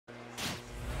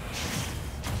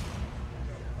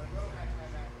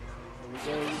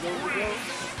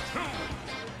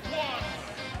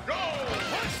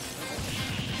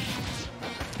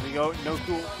out.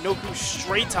 Noku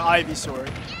straight to Ivysaur.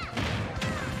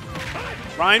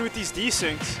 Ryan with these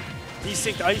desynced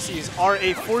ices are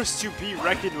a force to be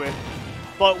reckoned with.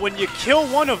 But when you kill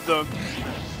one of them,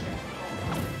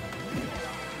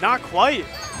 not quite.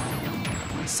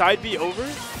 Side B over.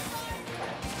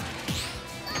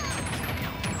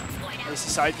 Icy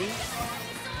side B.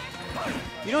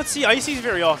 You don't see ices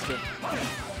very often,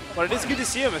 but it is good to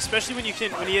see him, especially when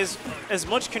he has as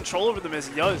much control over them as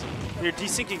he does. You're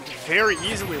desyncing very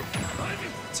easily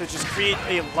to just create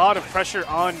a lot of pressure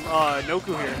on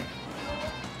Noku here.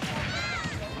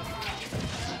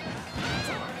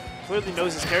 Clearly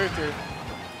knows his character.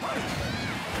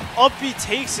 Up B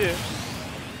takes it,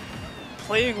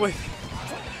 playing with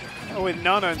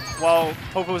Nana while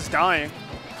Popo's dying.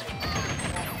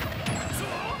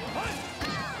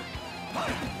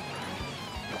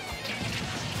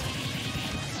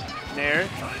 There.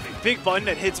 Big button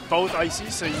that hits both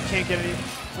ices, so you can't get any.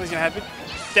 What's gonna happen?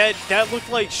 That looked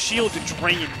like shield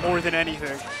drain more than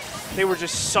anything. They were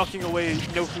just sucking away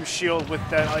Noku's shield with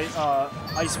that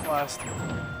ice blast.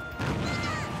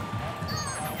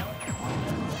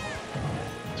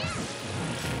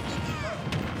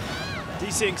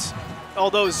 Desyncs.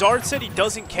 Although Zard said he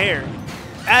doesn't care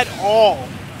at all,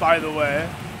 by the way.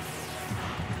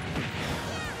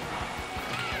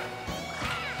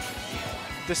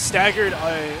 The staggered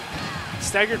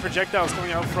projectiles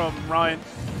coming out from Ryan.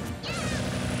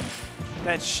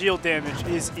 That shield damage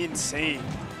is insane.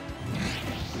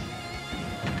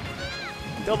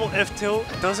 Double F tilt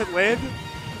doesn't land.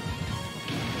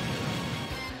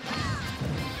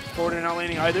 Forward air not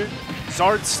landing either.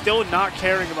 Zard still not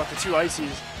caring about the two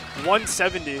ices.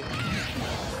 170.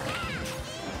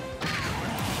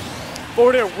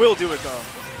 Forward air will do it though.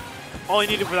 All he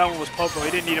needed for that one was Popo.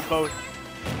 He didn't need them both.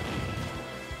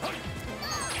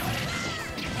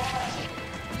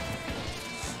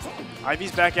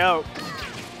 Ivy's back out.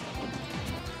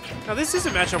 Now this is a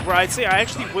matchup where I'd say I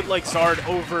actually would like Zard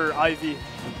over Ivy.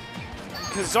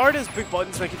 Because Zard has big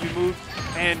buttons that can be moved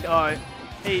and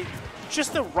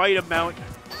just the right amount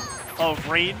of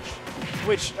range,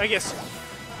 which I guess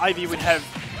Ivy would have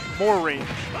more range.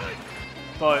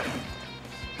 But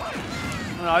I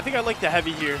don't know, I think I like the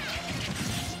heavy here.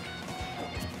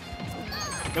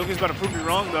 Noku's about to prove me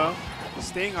wrong though.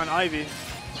 Staying on Ivy.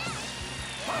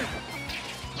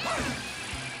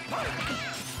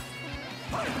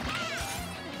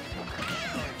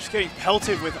 Just getting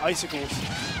pelted with icicles.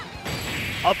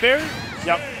 Up air?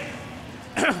 Yep.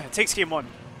 It takes game one.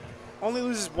 Only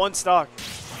loses one stock.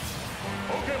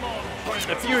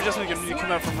 A few adjustments are going to need to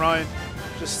come out from Ryan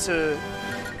just to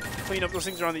clean up those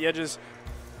things around the edges.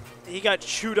 He got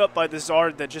chewed up by the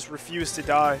Zard that just refused to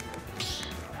die.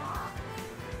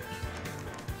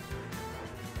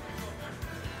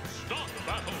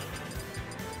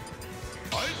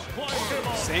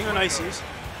 Staying on ices.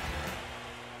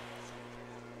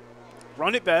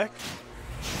 Run it back.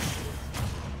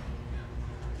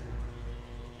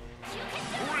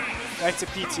 Back to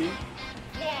PT.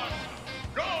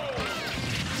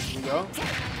 Here we go.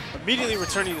 Immediately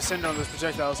returning to sender on those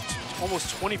projectiles.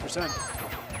 Almost 20%.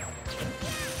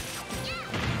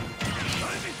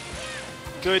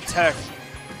 Good tech.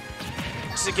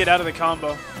 Just to get out of the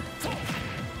combo.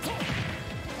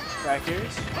 Back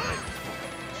airs.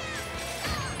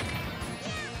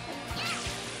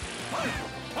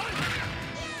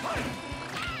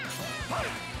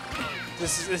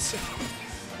 This is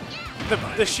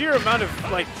the sheer amount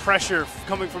of like pressure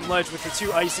coming from ledge with the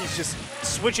two ices just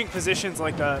switching positions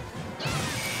like that.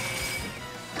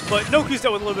 But Noku's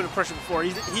dealt with a little bit of pressure before.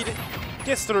 He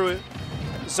gets through it.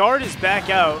 Zard is back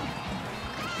out.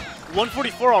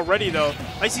 144 already though.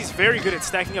 Icy's very good at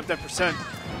stacking up that percent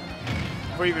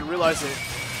before you even realize it.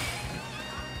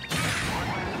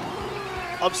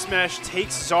 Up smash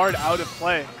takes Zard out of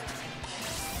play.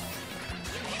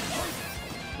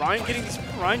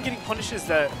 Ryan getting punishes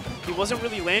that he wasn't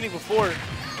really landing before,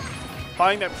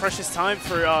 buying that precious time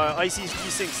for Icy's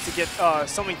desyncs to get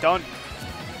something done.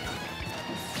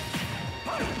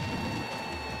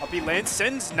 Up he lands,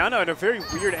 sends Nana at a very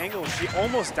weird angle. She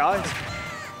almost dies.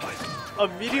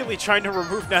 Immediately trying to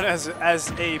remove Nana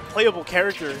as a playable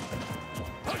character.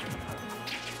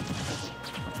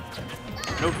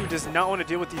 Noku does not want to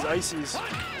deal with these ices,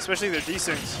 especially their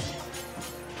desyncs.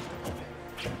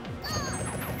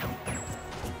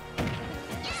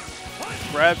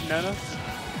 Grab Nana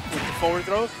with the forward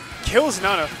throw. Kills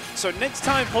Nana. So next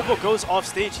time Popo goes off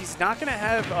stage, he's not going to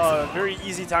have a very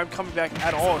easy time coming back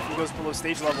at all if he goes below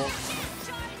stage level.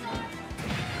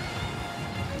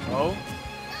 Oh.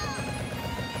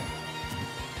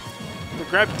 The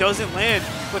grab doesn't land,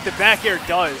 but the back air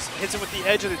does. Hits him with the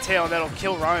edge of the tail, and that'll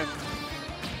kill Ryan.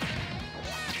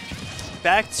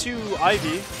 Back to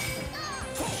Ivy.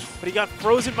 But he got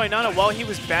frozen by Nana while he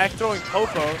was back throwing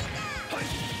Popo.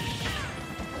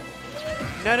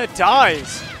 Nana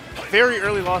dies. Very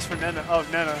early loss for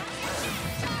Nana.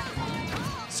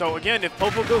 So again, if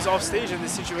Popo goes off stage in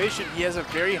this situation, he has a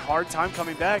very hard time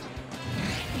coming back.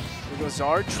 Here goes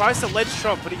Zard. Tries to ledge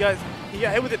trump, but he got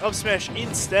hit with an up smash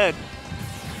instead.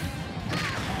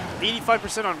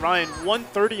 85% on Ryan,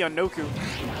 130 on Noku.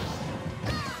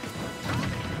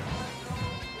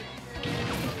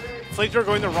 Flake throw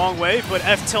going the wrong way, but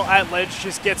F tilt at ledge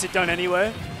just gets it done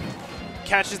anyway.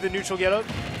 Catches the neutral get up.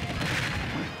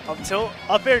 Up tilt,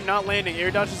 up air not landing,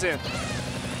 air dodges in.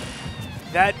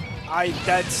 That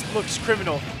looks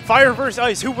criminal. Fire versus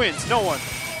ice, who wins? No one.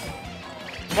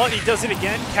 But he does it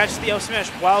again, catches the up smash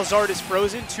while Zard is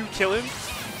frozen to kill him.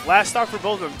 Last stock for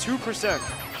both of them,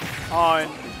 2% on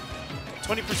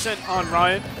 20% on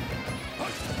Ryan.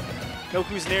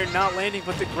 Noku's there not landing,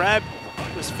 but the grab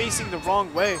was facing the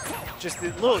wrong way. Just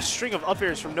a little string of up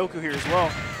airs from Noku here as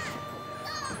well.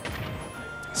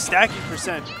 Stacking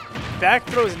percent. Back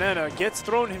throws Nana, gets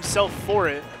thrown himself for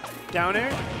it. Down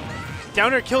air.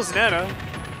 Down air kills Nana.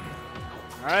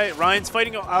 All right, Ryan's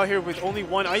fighting out here with only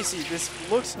one icy. This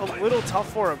looks a little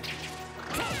tough for him.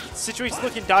 Situation's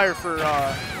looking dire for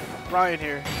Ryan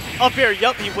here. Up air,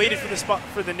 yup, he waited for the spot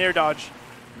for the nair dodge.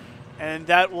 And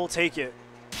that will take it.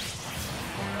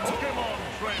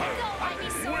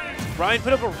 Ryan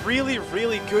put up a really,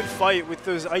 really good fight with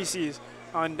those icies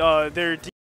on their